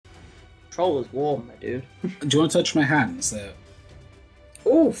Controller's warm, my dude. Do you want to touch my hands there?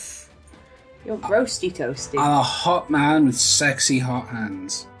 Oof. You're roasty toasty. I'm a hot man with sexy hot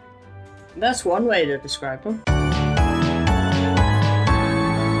hands. That's one way to describe them.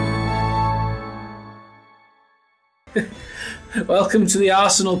 Welcome to the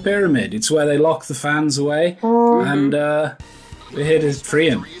Arsenal Pyramid. It's where they lock the fans away, and we're here to free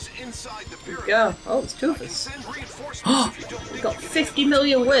them. Here we go. Oh, it's two of us. We've got 50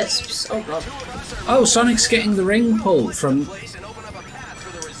 million wisps. Oh god. Oh, Sonic's getting the ring pull from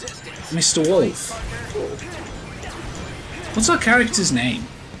Mr. Wolf. What's our character's name?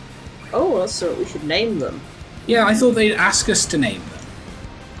 Oh, that's what we should name them. Yeah, I thought they'd ask us to name them.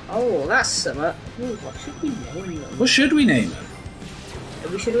 Oh, that's something. Ooh, what should we name them? What should we name them?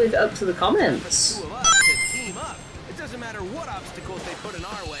 We should leave it up to the comments. It doesn't matter what obstacles they put in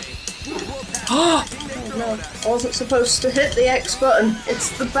our way. Oh no, I wasn't supposed to hit the X button.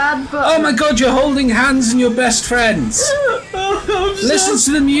 It's the bad button. Oh my god, you're holding hands and you're best friends. Listen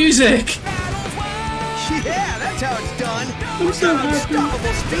to the music. Yeah, that's how it's done. I'm so happy.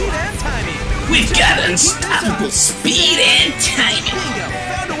 Unstoppable speed and timing. We've got unstoppable speed and timing. Bingo,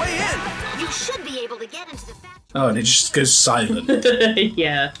 found a way in. You should be able to get into the factory. Oh, and it just goes silent.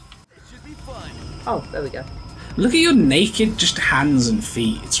 Yeah. It should be fun. Oh, there we go. Look at your naked just hands and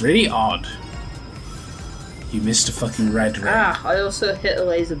feet. It's really odd. You missed a fucking red ring. Ah, I also hit a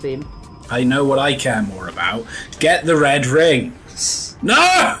laser beam. I know what I care more about. Get the red ring.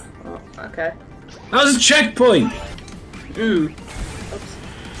 No! Oh, okay. That was a checkpoint. Oops.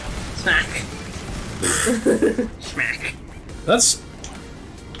 Smack. Smack. That's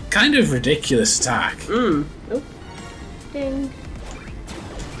kind of ridiculous attack. Oh. Ding.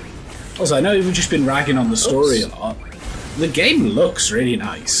 Also, I know we've just been ragging on the story a lot. The game looks really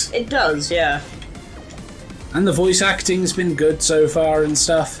nice. It does, yeah. And the voice acting's been good so far and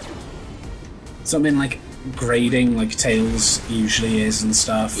stuff. It's not been like grading like Tales usually is and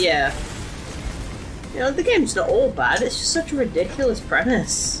stuff. Yeah. You know, the game's not all bad, it's just such a ridiculous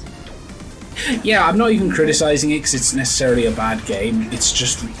premise. Yeah, I'm not even criticising it because it's necessarily a bad game. It's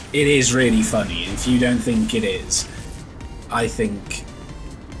just, it is really funny. If you don't think it is, I think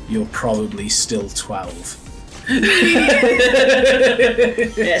you're probably still 12.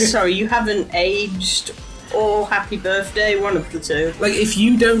 Yeah, sorry, you haven't aged or happy birthday, one of the two. Like, if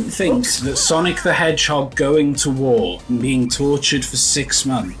you don't think that Sonic the Hedgehog going to war and being tortured for 6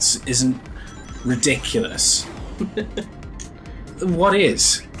 months isn't ridiculous, what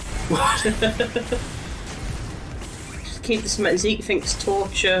is? What? Just keep this in mind. Zeke thinks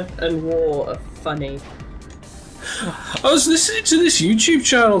torture and war are funny. I was listening to this YouTube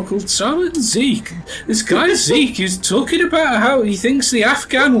channel called Silent Zeke. This guy Zeke, he's talking about how he thinks the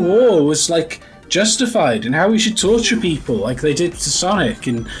Afghan war was like justified and how we should torture people like they did to Sonic.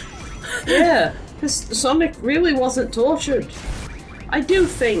 And Yeah, because Sonic really wasn't tortured. I do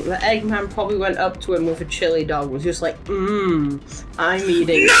think that Eggman probably went up to him with a chili dog, was just like, I'm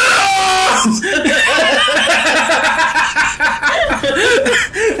eating.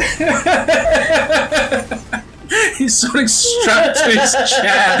 He's sort of strapped to his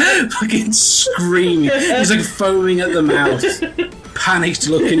chair, fucking screaming. He's like foaming at the mouth, panicked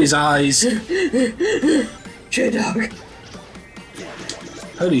look in his eyes. Chili dog.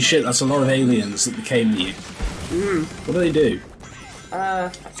 Holy shit, that's a lot of aliens that became you. What do they do? I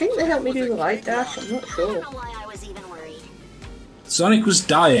think they helped me do the light dash, I'm not I don't sure. know why I was even worried. Sonic was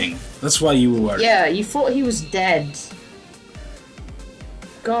dying. That's why you were worried. Yeah, you thought he was dead.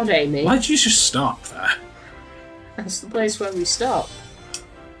 God, Amy. Why'd you just stop there? That's the place where we stop.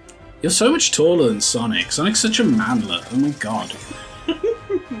 You're so much taller than Sonic. Sonic's such a manlet. Oh my god.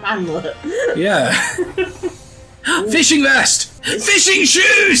 Manlet. Yeah. Fishing vest! Fishing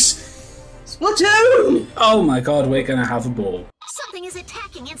shoes! Splatoon! Oh my god, we're gonna have a ball. Something is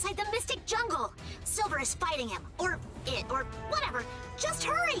attacking inside the mystic jungle. Silver is fighting him, or it, or whatever. Just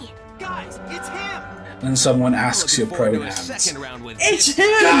hurry! Guys, it's him. Then someone asks your Looking forward to a pronouns. second round with It's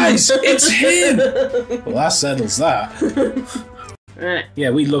him! Guys, it's him! Well, that settles that. Right, Yeah,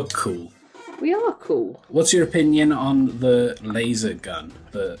 we look cool. we are cool. What's your opinion on the laser gun?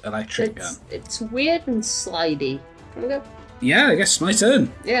 The electric gun? It's weird and slidey. Wanna go? Yeah, I guess my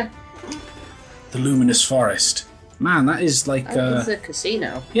turn. Yeah. The Luminous Forest. Man, that is like... It's a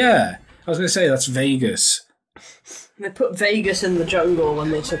casino. yeah, I was gonna say, that's Vegas. They put Vegas in the jungle when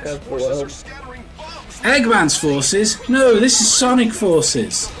they took over the world. Eggman's forces? No, this is Sonic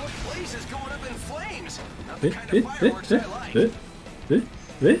forces. place is going up in flames.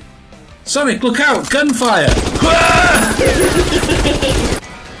 Sonic, look out! Gunfire!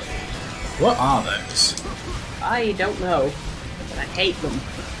 What are those? I don't know, but I hate them.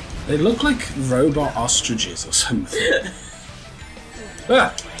 They look like robot ostriches or something.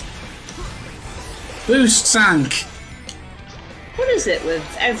 Ah! Boost sank! What is it with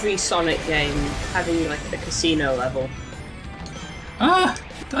every Sonic game having like a casino level? Ah!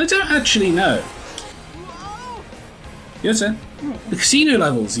 I don't actually know. Your turn. The casino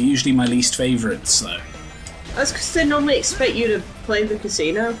levels are usually my least favourites, though. That's because they normally expect you to play the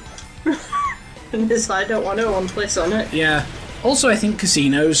casino. And decide I don't want to play Sonic. Yeah. Also, I think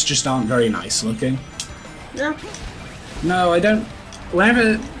casinos just aren't very nice looking. No. No, I don't.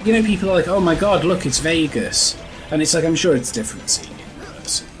 Whenever, people are like, oh my god, look, it's Vegas. And it's like, I'm sure it's different seeing it in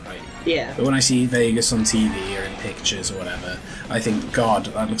person, right? Yeah. But when I see Vegas on TV or in pictures or whatever, I think, God,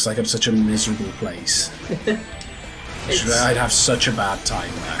 that looks like such a miserable place. I'd have such a bad time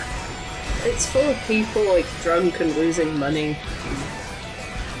there. It's full of people like drunk and losing money.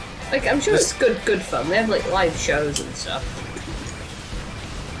 Like, I'm sure it's good fun. They have like live shows and stuff.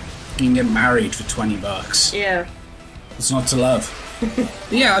 You can get married for $20. Yeah. What's not to love?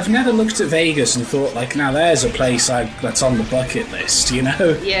 Yeah, I've never looked at Vegas and thought, like, now there's a place that's on the bucket list,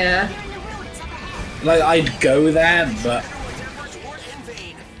 Yeah. Like, I'd go there, but...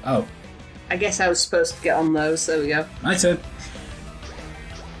 Oh. I guess I was supposed to get on those, there we go. My turn.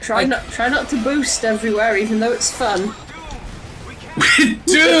 Try not to boost everywhere, even though it's fun.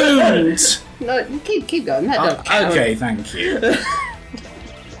 Dude! No, keep going, that don't count. Okay, thank you.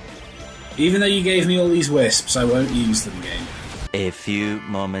 Even though you gave me all these wisps, I won't use them, game. A few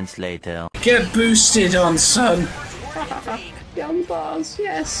moments later. Get boosted on, son! Beyond bars,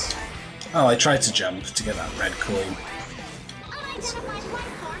 yes. Oh, I tried to jump to get that red coin. Unidentified life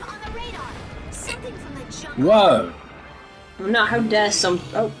form on the radar. Something from the jungle. Whoa! No, how dare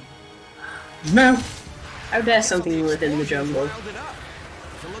No! How dare something live in the jungle? Riled it up.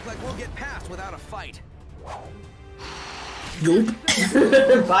 Doesn't look like we'll get past without a fight. Gulp.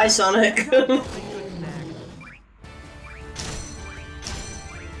 Bye, Sonic.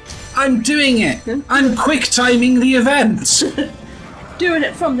 I'm doing it! I'm quick timing the event! Doing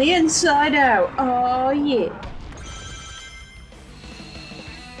it from the inside out. Oh yeah.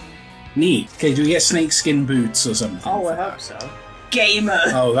 Neat. Okay, do we get snakeskin boots or something? Oh, I hope so. Gamer.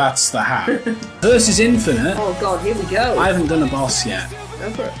 Oh, that's the hat. Versus Infinite. Oh god, here we go. I haven't done a boss yet. Go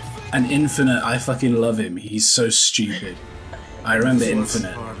for it. And Infinite, I fucking love him. He's so stupid. I remember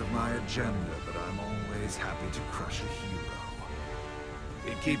Infinite. Part of my agenda, but I'm always happy to crush a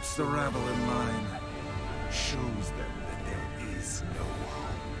hero. It keeps the rabble in line, shows them that there is no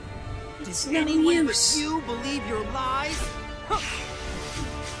hope. It's Does anyone but you believe your lies?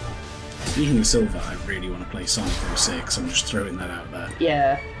 Speaking of Silver, I really want to play Sonic 06. I'm just throwing that out there.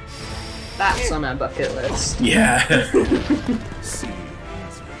 Yeah. That's on our bucket list. Yeah. See,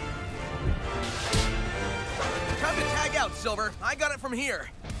 Time to tag out, Silver. I got it from here.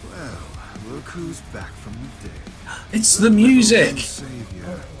 well, look who's back from the dead. It's the music!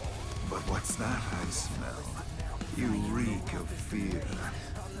 Savior. But what's that I smell? You reek of fear.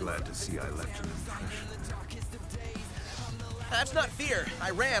 Glad to see I left an impression. That's not fear.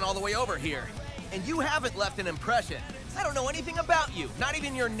 I ran all the way over here. And you haven't left an impression. I don't know anything about you, not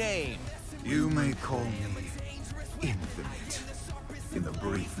even your name. You may call me Infinite. In the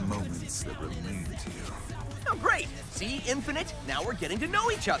brief moments that remain to you. Oh, great. See, Infinite? Now we're getting to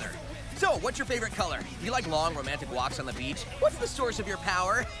know each other. So, what's your favorite color? Do you like long, romantic walks on the beach? What's the source of your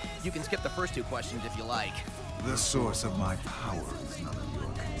power? You can skip the first two questions if you like. The source of my power is none of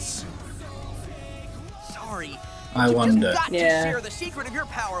your concern. Sorry. I You wonder. just got Yeah. to share the secret of your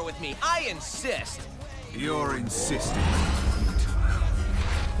power with me. I insist. You're insisting is futile.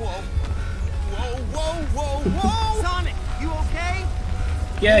 Whoa. Whoa, whoa, whoa, whoa! Sonic, you okay?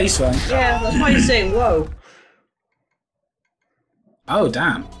 Yeah, he's fine. Yeah, that's why you're saying whoa. Oh,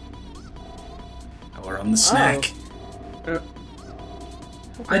 damn. Oh, we're on the snack.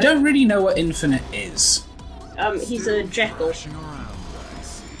 I don't really know what Infinite is. He's a Jekyll. Rushing around, I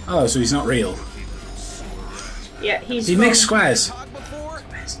see. Oh, so he's not real. Yeah, he's He from- makes squares. Talk before?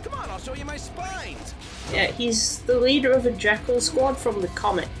 Come on, I'll show you my spines. Yeah, he's the leader of a Jekyll squad from the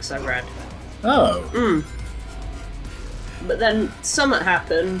comics I read. Oh. But then something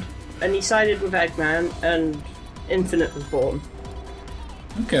happened, and he sided with Eggman, and Infinite was born.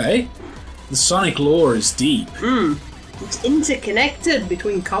 Okay. The Sonic lore is deep. It's interconnected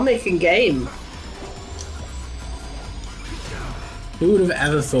between comic and game. Who would have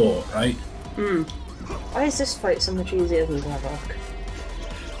ever thought, right? Why is this fight so much easier than Glavok?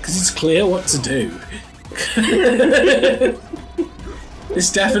 Because it's clear what to do.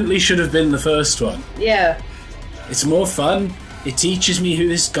 This definitely should have been the first one. Yeah. It's more fun. It teaches me who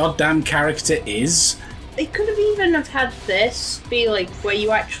this goddamn character is. They could have even have had this be like where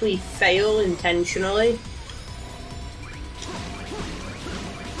you actually fail intentionally.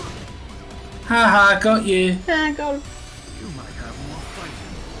 Haha, got you. Ah, God. You might have more fighting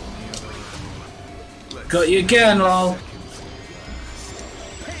on the other end. Got you again, lol.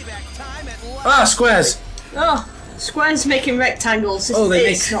 Payback time at last. Ah, squares. Oh, squares making rectangles. It's, Oh, they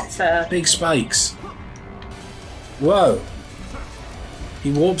it's make not fair. big spikes. Whoa.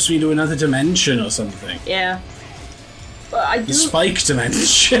 He warps me to another dimension or something. Yeah. But I do. The spike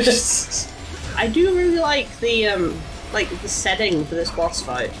dimension. I do really like the setting for this boss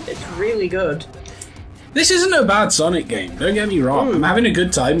fight. It's really good. This isn't a bad Sonic game, don't get me wrong. I'm having a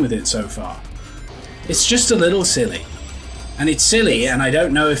good time with it so far. It's just a little silly. And it's silly, and I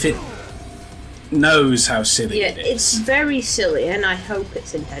don't know if it knows how silly it is. It's very silly, and I hope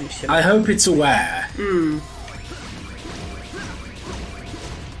it's intentional. I hope it's aware.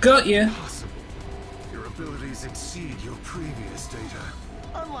 Got you. Possible. Your abilities exceed your previous data.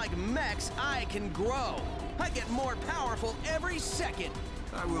 Unlike mechs, I can grow. I get more powerful every second.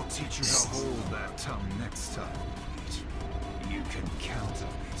 I will teach you to hold that tongue next time we meet. You can count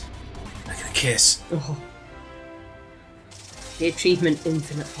on it. Look at the kiss. Oh. The achievement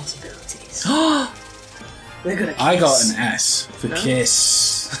Infinite Possibilities. They're gonna kiss. I got an S for No?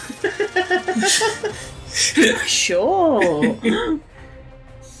 kiss. Sure.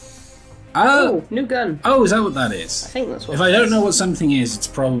 Oh, new gun. Oh, is that what that is? I think that's what If it I don't is. know what something is, it's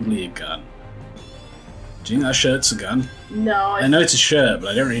probably a gun. Do you think that shirt's a gun? No, I know it's a shirt,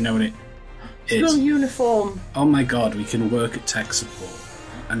 but I don't really know what it full is. uniform. Oh my god, we can work at tech support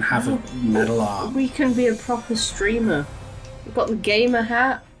and have a metal arm. We can be a proper streamer. We've got the gamer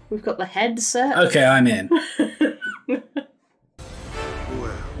hat. We've got the headset. Okay, I'm in.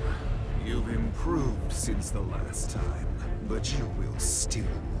 Well, you've improved since the last time, but you will still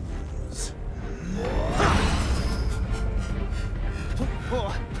lose.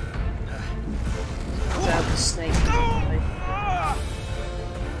 About the snake.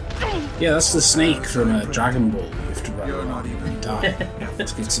 Yeah, that's the snake from Dragon Ball. You have to run You're around not even and die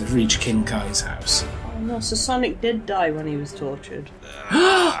to get to reach King Kai's house. Oh no, so Sonic did die when he was tortured.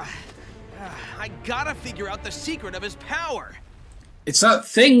 I gotta figure out the secret of his power. It's that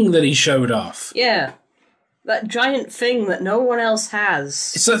thing that he showed off. Yeah. That giant thing that no one else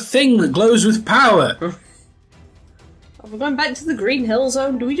has. It's that thing that glows with power. Oh, we're going back to the Green Hill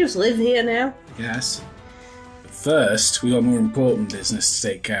Zone? Do we just live here now? Yes. But first, we got more important business to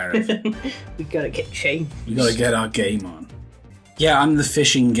take care of. We gotta get changed. We gotta get our game on. Yeah, I'm the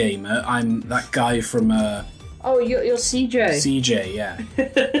fishing gamer. I'm that guy from Oh, you're CJ. CJ, yeah.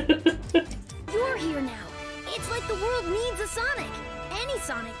 You're here now. It's like the world needs a Sonic. Any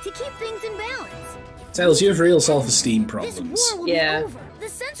Sonic to keep things in balance. Tails, you have real self-esteem This problems. war will Yeah. be over. The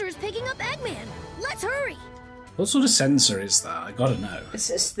sensor is picking up Eggman. Let's hurry. What sort of sensor is that? I gotta know.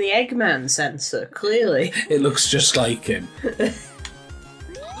 It's the Eggman sensor, clearly. It looks just like him.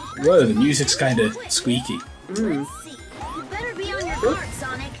 Whoa, the music's kinda squeaky. Let's see. You better be on your guard,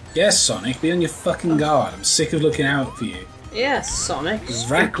 Sonic. Yes, Sonic, be on your fucking guard. I'm sick of looking out for you. Yes, Sonic.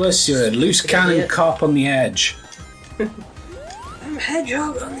 Reckless, you're a loose cannon idiot. cop on the edge. I'm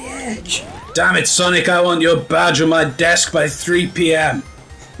Hedgehog on the edge. Damn it, Sonic, I want your badge on my desk by 3 PM.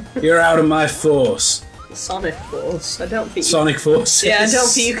 You're out of my force. Sonic Force. I don't think Sonic Forces. Yeah, I don't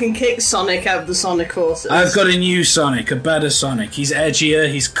think you can kick Sonic out of the Sonic Forces. I've got a new Sonic, a better Sonic. He's edgier,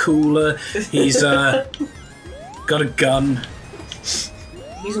 he's cooler, he's got a gun.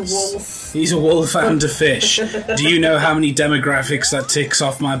 He's a wolf. He's a wolf and a fish. Do you know how many demographics that ticks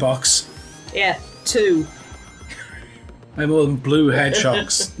off my box? Yeah, 2. I'm more than blue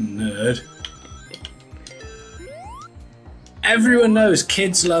hedgehogs, nerd. Everyone knows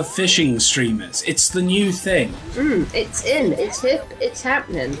kids love fishing streamers. It's the new thing. It's in. It's hip. It's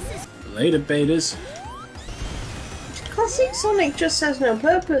happening. Later, betas. Classic Sonic just has no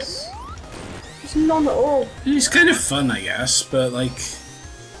purpose. It's none at all. It's kind of fun, I guess, but like,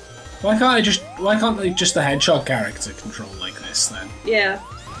 why can't like just the hedgehog character control like this then? Yeah.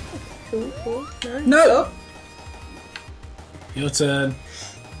 Cool, cool. Nice. No. Your turn.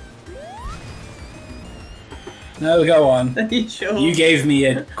 No, go on. Are you sure? You gave me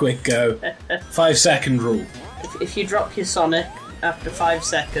a quick go. 5-second rule. If you drop your Sonic after 5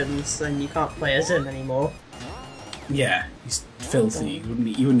 seconds, then you can't play as him anymore. Yeah, he's filthy.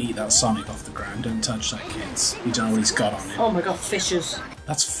 You wouldn't eat that Sonic off the ground. Don't touch that, kids. You don't know what he's got on him. Oh my god, fishes.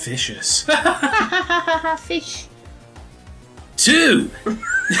 That's vicious. Fish. 2!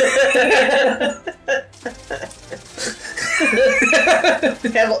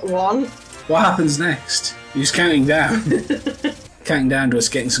 Okay, look, 1. What happens next? He's counting down. Counting down to us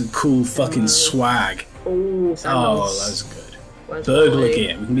getting some cool fucking swag. Oh, Oh, that's good. Where's Burglar Wally?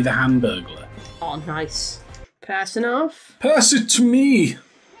 gear. We can be the Hamburglar. Oh, nice. Passing off. Pass it to me.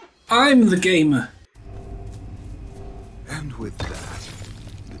 I'm the gamer. And with that,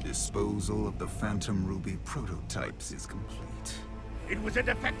 the disposal of the Phantom Ruby prototypes is complete. It was a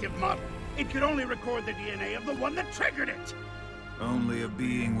defective model. It could only record the DNA of the one that triggered it. Only a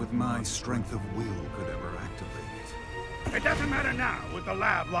being with my strength of will could ever activate it. It doesn't matter now with the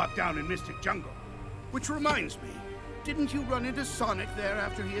lab locked down in Mystic Jungle. Which reminds me, didn't you run into Sonic there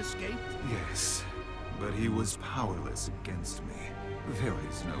after he escaped? Yes, but he was powerless against me. There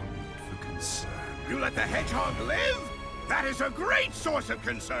is no need for concern. You let the hedgehog live? That is a great source of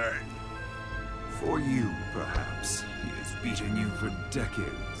concern. For you, perhaps. He has beaten you for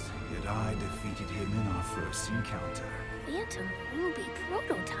decades, yet I defeated him in our first encounter. Phantom Ruby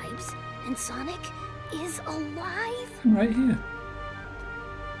prototypes? And Sonic is alive? I'm right here.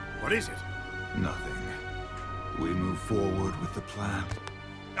 What is it? Nothing. We move forward with the plan.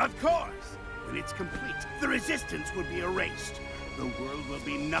 Of course! When it's complete, the resistance will be erased. The world will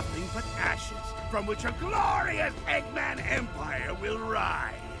be nothing but ashes, from which a glorious Eggman Empire will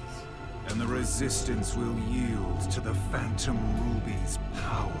rise. And the resistance will yield to the Phantom Ruby's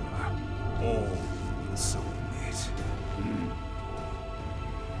power. All will submit.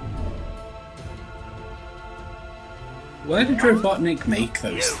 Where did Robotnik make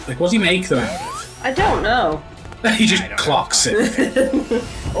those? Like, what do you make them out of? I don't know. He just clocks it.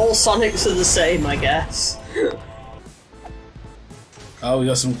 All Sonics are the same, I guess. Oh, we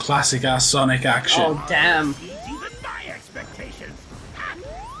got some classic ass Sonic action. Oh, damn. Even my expectations.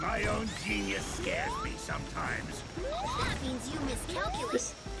 My own genius scares me sometimes. That means you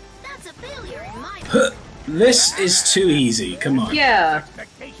miscalculated. That's a failure in my book. This is too easy. Come on. Yeah.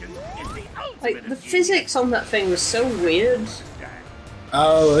 Expectation is the ultimate Like, the of physics on that thing was so weird.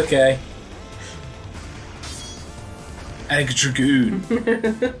 Oh, okay. Egg Dragoon.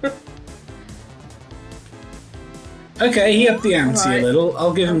 Okay, he upped the ante Alright. a little.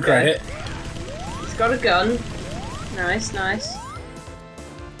 I'll give him Okay. credit. He's got a gun. Nice, nice.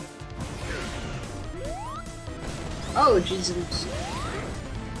 Oh, Jesus.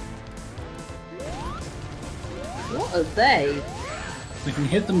 What are they? We can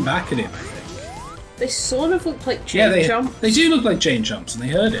hit them back at him, I think. They sort of look like Yeah, chain chomp. they do look like chain chomps, and they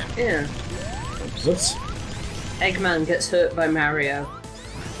hurt him. Yeah. Whoops. Eggman gets hurt by Mario.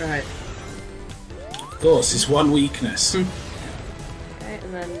 Right. Of course, his one weakness. Okay,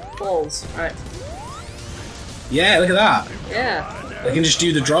 and then balls. Right. Yeah, look at that. Yeah. They can just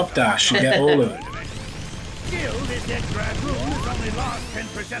do the drop dash and get all of it. Still, this Dead Dragoon has only lost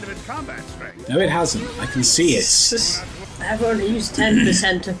 10% of its combat strength. No, it hasn't. I can see it. I've only used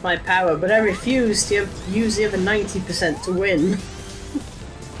 10% of my power, but I refuse to use the other 90% to win.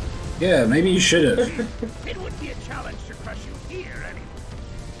 Yeah, maybe you should have. It would be a challenge to crush you here anyway.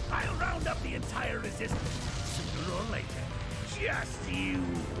 I'll round up the entire resistance sooner or later. Just you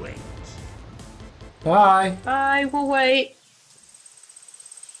wait. Bye. I will wait.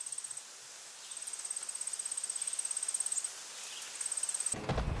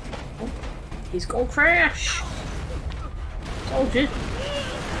 He's gonna crash. Told you. Yeah!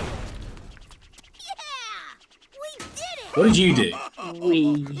 We did it! What did you do?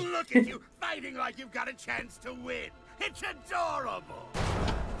 We. Look at you fighting like you've got a chance to win. It's adorable.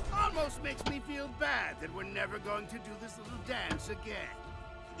 Almost makes me feel bad that we're never going to do this little dance again.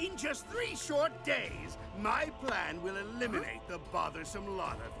 In just 3 short days, my plan will eliminate the bothersome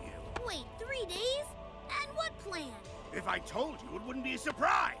lot of you. Wait, 3 days? And what plan? If I told you, it wouldn't be a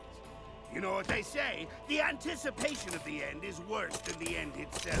surprise. You know what they say, the anticipation of the end is worse than the end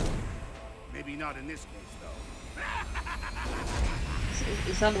itself. Maybe not in this case, though.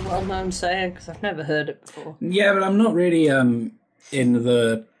 Is that a well-known saying? Because I've never heard it before. Yeah, but I'm not really in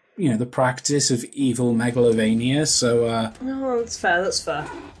the the practice of evil megalovania. So No, that's fair. That's fair.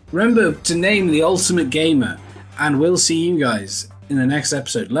 remember to name the ultimate gamer, and we'll see you guys in the next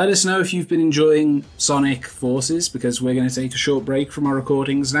episode. Let us know if you've been enjoying Sonic Forces, because we're going to take a short break from our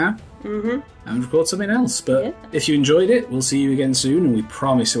recordings now. And record something else. But Yeah. if you enjoyed it, we'll see you again soon, and we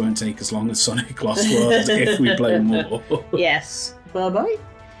promise it won't take as long as Sonic Lost World if we play more. Yes. Bye-bye.